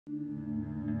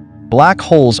Black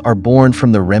holes are born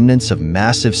from the remnants of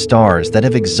massive stars that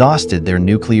have exhausted their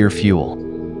nuclear fuel.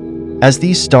 As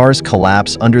these stars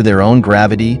collapse under their own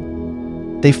gravity,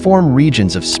 they form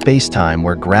regions of space-time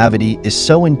where gravity is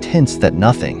so intense that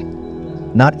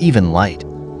nothing, not even light,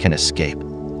 can escape.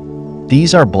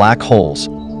 These are black holes,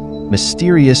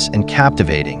 mysterious and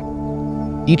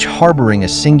captivating, each harboring a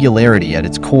singularity at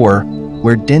its core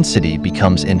where density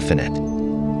becomes infinite.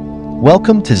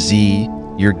 Welcome to Z,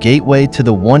 your gateway to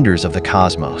the wonders of the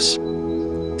cosmos.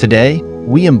 Today,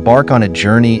 we embark on a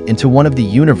journey into one of the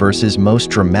universe's most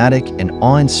dramatic and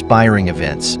awe-inspiring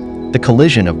events, the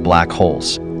collision of black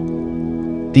holes.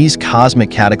 These cosmic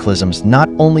cataclysms not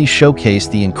only showcase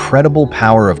the incredible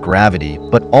power of gravity,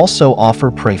 but also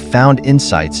offer profound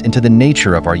insights into the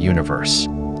nature of our universe.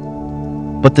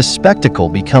 But the spectacle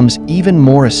becomes even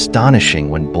more astonishing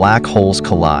when black holes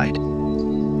collide.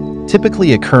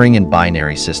 Typically occurring in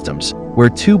binary systems, where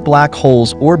two black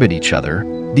holes orbit each other,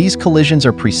 these collisions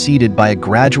are preceded by a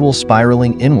gradual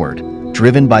spiraling inward,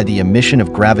 driven by the emission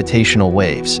of gravitational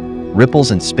waves,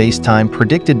 ripples in space-time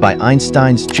predicted by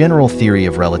Einstein's general theory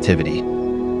of relativity.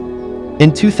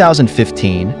 In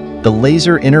 2015, the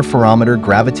Laser Interferometer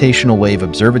Gravitational Wave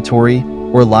Observatory,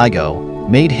 or LIGO,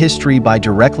 made history by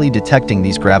directly detecting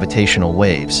these gravitational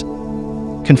waves,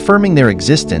 confirming their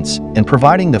existence and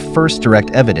providing the first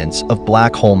direct evidence of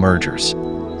black hole mergers.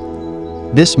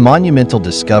 This monumental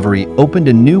discovery opened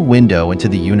a new window into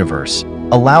the universe,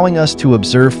 allowing us to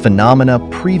observe phenomena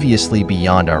previously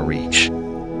beyond our reach.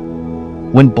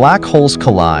 When black holes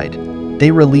collide,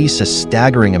 they release a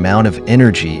staggering amount of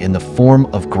energy in the form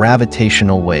of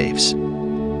gravitational waves.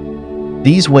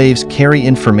 These waves carry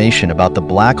information about the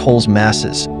black hole's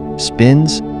masses,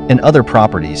 spins, and other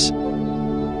properties,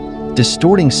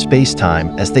 distorting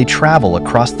space-time as they travel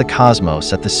across the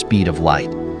cosmos at the speed of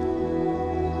light.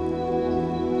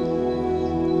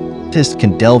 Scientists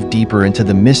can delve deeper into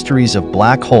the mysteries of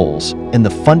black holes and the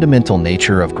fundamental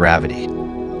nature of gravity.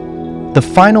 The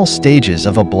final stages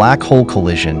of a black hole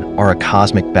collision are a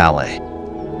cosmic ballet.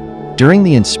 During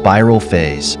the in-spiral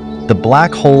phase, the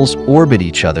black holes orbit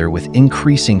each other with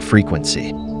increasing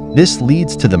frequency. This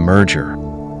leads to the merger,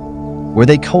 where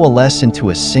they coalesce into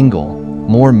a single,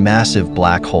 more massive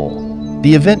black hole.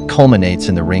 The event culminates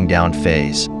in the ring-down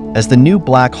phase, as the new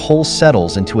black hole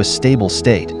settles into a stable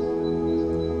state,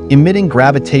 emitting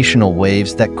gravitational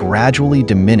waves that gradually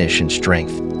diminish in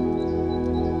strength.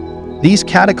 These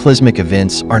cataclysmic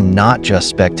events are not just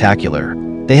spectacular,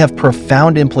 they have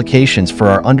profound implications for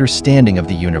our understanding of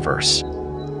the universe.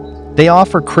 They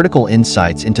offer critical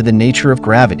insights into the nature of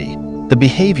gravity, the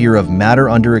behavior of matter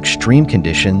under extreme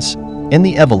conditions, and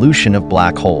the evolution of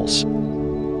black holes.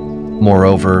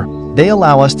 Moreover, they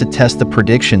allow us to test the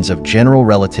predictions of general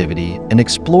relativity and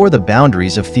explore the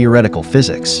boundaries of theoretical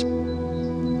physics.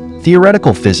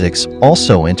 Theoretical physics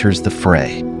also enters the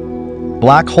fray.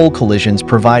 Black hole collisions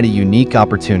provide a unique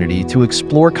opportunity to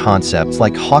explore concepts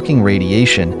like Hawking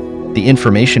radiation, the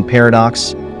information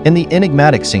paradox, and the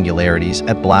enigmatic singularities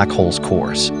at black holes'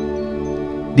 cores.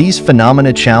 These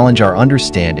phenomena challenge our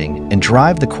understanding and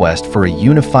drive the quest for a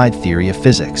unified theory of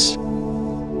physics.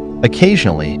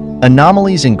 Occasionally,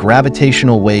 anomalies in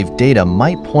gravitational wave data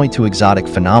might point to exotic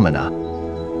phenomena,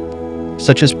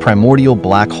 such as primordial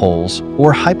black holes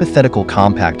or hypothetical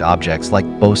compact objects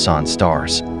like boson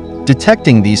stars.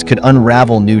 Detecting these could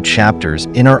unravel new chapters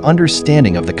in our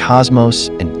understanding of the cosmos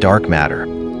and dark matter.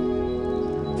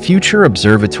 Future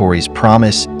observatories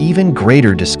promise even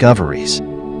greater discoveries.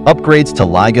 Upgrades to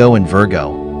LIGO and Virgo,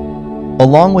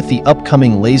 along with the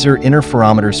upcoming Laser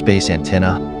Interferometer Space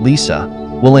Antenna, LISA,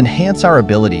 will enhance our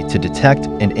ability to detect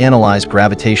and analyze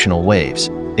gravitational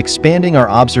waves, expanding our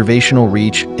observational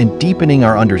reach and deepening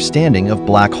our understanding of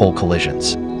black hole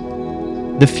collisions.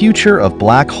 The future of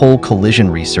black hole collision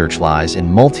research lies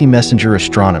in multi-messenger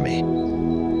astronomy.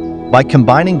 By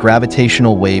combining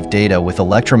gravitational wave data with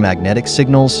electromagnetic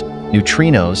signals,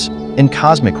 neutrinos, and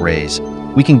cosmic rays,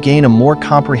 we can gain a more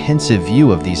comprehensive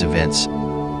view of these events,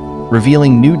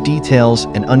 revealing new details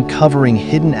and uncovering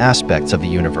hidden aspects of the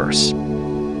universe.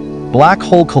 Black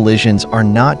hole collisions are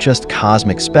not just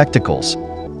cosmic spectacles.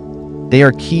 They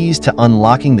are keys to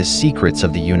unlocking the secrets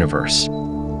of the universe.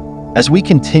 As we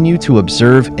continue to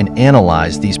observe and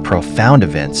analyze these profound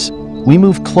events, we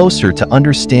move closer to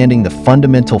understanding the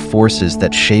fundamental forces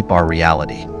that shape our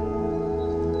reality.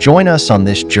 Join us on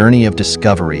this journey of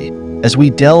discovery as we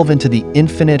delve into the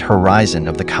infinite horizon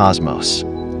of the cosmos.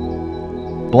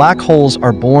 Black holes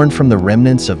are born from the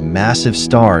remnants of massive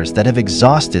stars that have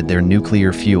exhausted their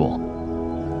nuclear fuel.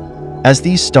 As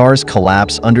these stars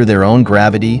collapse under their own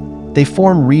gravity, They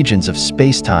form regions of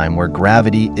space-time where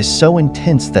gravity is so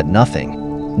intense that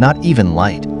nothing, not even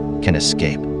light, can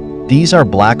escape. These are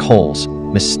black holes,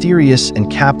 mysterious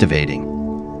and captivating,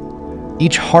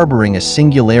 each harboring a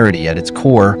singularity at its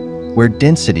core where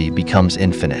density becomes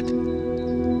infinite.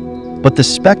 But the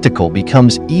spectacle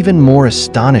becomes even more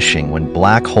astonishing when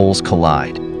black holes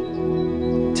collide.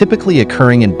 Typically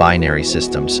occurring in binary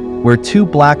systems, where two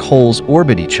black holes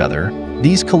orbit each other,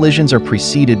 these collisions are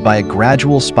preceded by a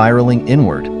gradual spiraling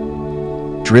inward,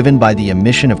 driven by the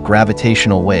emission of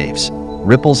gravitational waves,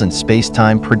 ripples in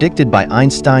space-time predicted by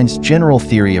Einstein's general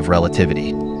theory of relativity.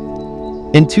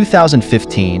 In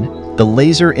 2015, the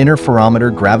Laser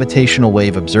Interferometer Gravitational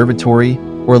Wave Observatory,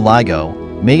 or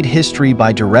LIGO, made history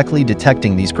by directly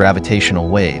detecting these gravitational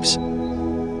waves,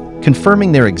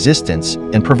 confirming their existence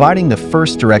and providing the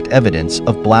first direct evidence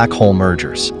of black hole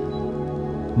mergers.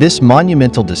 This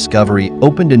monumental discovery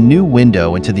opened a new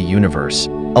window into the universe,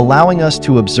 allowing us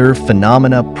to observe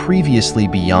phenomena previously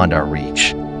beyond our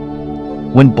reach.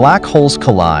 When black holes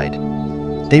collide,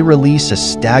 they release a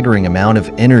staggering amount of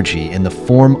energy in the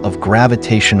form of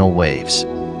gravitational waves.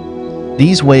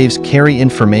 These waves carry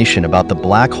information about the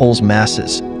black hole's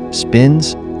masses,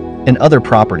 spins, and other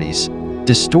properties,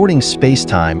 distorting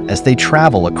space-time as they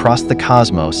travel across the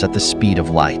cosmos at the speed of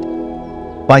light.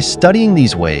 By studying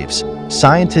these waves,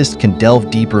 scientists can delve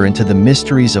deeper into the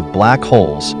mysteries of black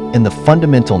holes and the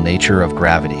fundamental nature of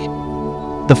gravity.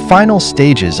 The final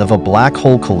stages of a black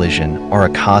hole collision are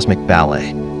a cosmic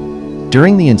ballet.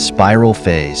 During the in-spiral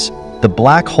phase, the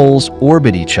black holes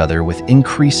orbit each other with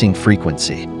increasing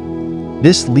frequency.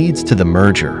 This leads to the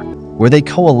merger, where they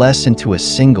coalesce into a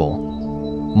single,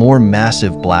 more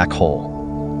massive black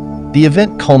hole. The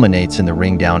event culminates in the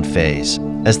ring-down phase,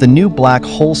 as the new black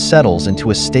hole settles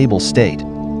into a stable state,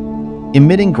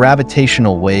 emitting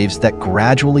gravitational waves that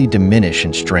gradually diminish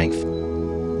in strength.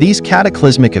 These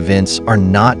cataclysmic events are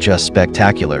not just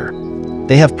spectacular.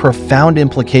 They have profound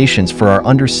implications for our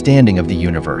understanding of the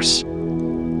universe.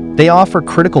 They offer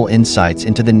critical insights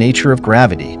into the nature of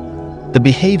gravity, the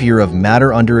behavior of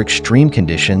matter under extreme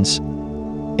conditions,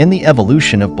 and the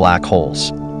evolution of black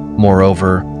holes.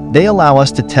 Moreover, they allow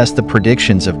us to test the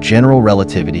predictions of general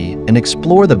relativity and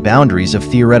explore the boundaries of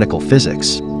theoretical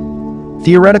physics.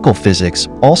 Theoretical physics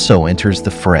also enters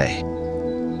the fray.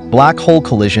 Black hole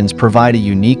collisions provide a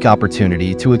unique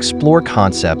opportunity to explore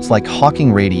concepts like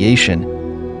Hawking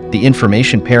radiation, the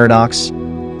information paradox,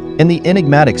 and the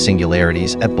enigmatic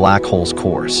singularities at black holes'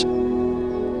 cores.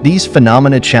 These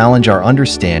phenomena challenge our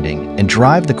understanding and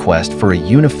drive the quest for a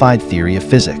unified theory of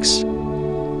physics.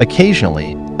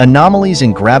 Occasionally, anomalies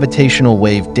in gravitational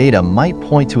wave data might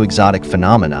point to exotic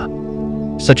phenomena,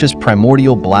 such as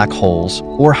primordial black holes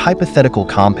or hypothetical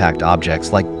compact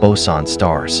objects like boson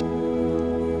stars.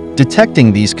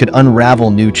 Detecting these could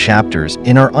unravel new chapters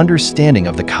in our understanding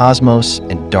of the cosmos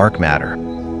and dark matter.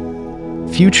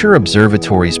 Future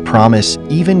observatories promise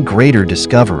even greater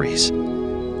discoveries.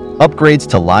 Upgrades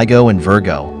to LIGO and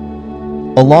Virgo,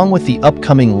 along with the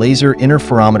upcoming Laser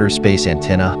Interferometer Space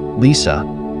Antenna, LISA,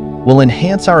 will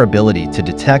enhance our ability to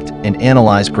detect and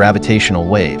analyze gravitational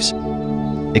waves,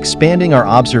 expanding our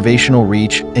observational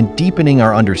reach and deepening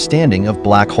our understanding of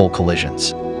black hole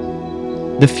collisions.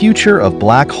 The future of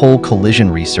black hole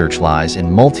collision research lies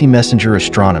in multi-messenger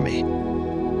astronomy.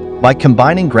 By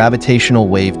combining gravitational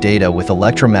wave data with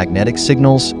electromagnetic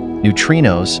signals,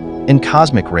 neutrinos, and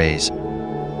cosmic rays,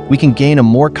 we can gain a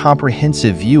more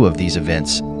comprehensive view of these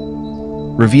events,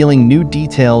 revealing new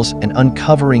details and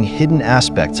uncovering hidden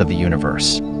aspects of the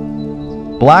universe.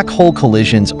 Black hole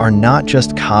collisions are not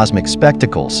just cosmic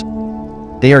spectacles.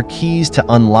 They are keys to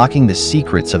unlocking the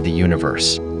secrets of the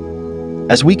universe.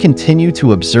 As we continue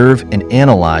to observe and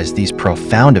analyze these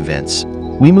profound events,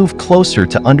 we move closer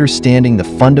to understanding the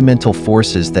fundamental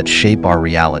forces that shape our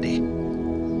reality.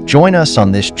 Join us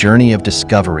on this journey of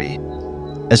discovery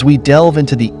as we delve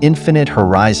into the infinite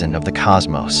horizon of the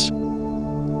cosmos.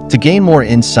 To gain more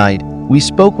insight, we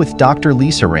spoke with Dr.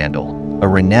 Lisa Randall, a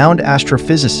renowned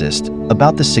astrophysicist,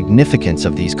 about the significance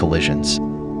of these collisions.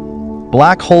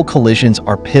 Black hole collisions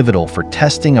are pivotal for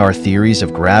testing our theories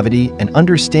of gravity and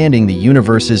understanding the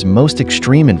universe's most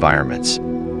extreme environments.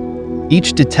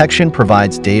 Each detection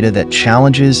provides data that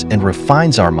challenges and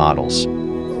refines our models,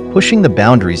 pushing the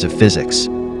boundaries of physics.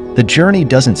 The journey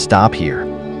doesn't stop here.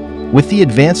 With the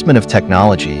advancement of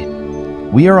technology,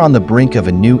 we are on the brink of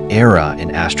a new era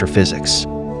in astrophysics.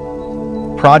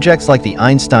 Projects like the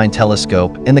Einstein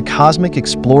Telescope and the Cosmic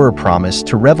Explorer promise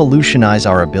to revolutionize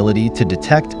our ability to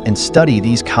detect and study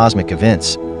these cosmic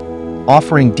events,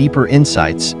 offering deeper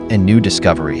insights and new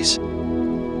discoveries.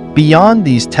 Beyond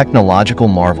these technological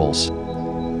marvels,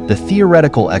 the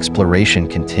theoretical exploration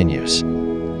continues.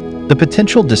 The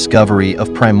potential discovery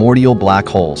of primordial black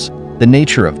holes, the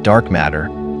nature of dark matter,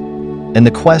 and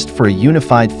the quest for a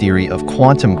unified theory of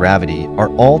quantum gravity are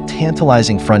all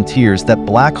tantalizing frontiers that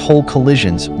black hole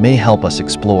collisions may help us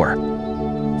explore.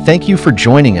 Thank you for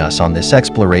joining us on this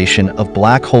exploration of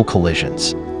black hole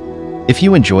collisions. If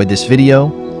you enjoyed this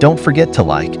video, don't forget to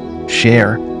like,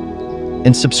 share,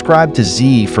 and subscribe to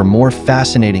Z for more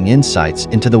fascinating insights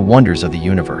into the wonders of the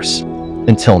universe.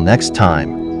 Until next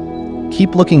time,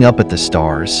 keep looking up at the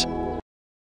stars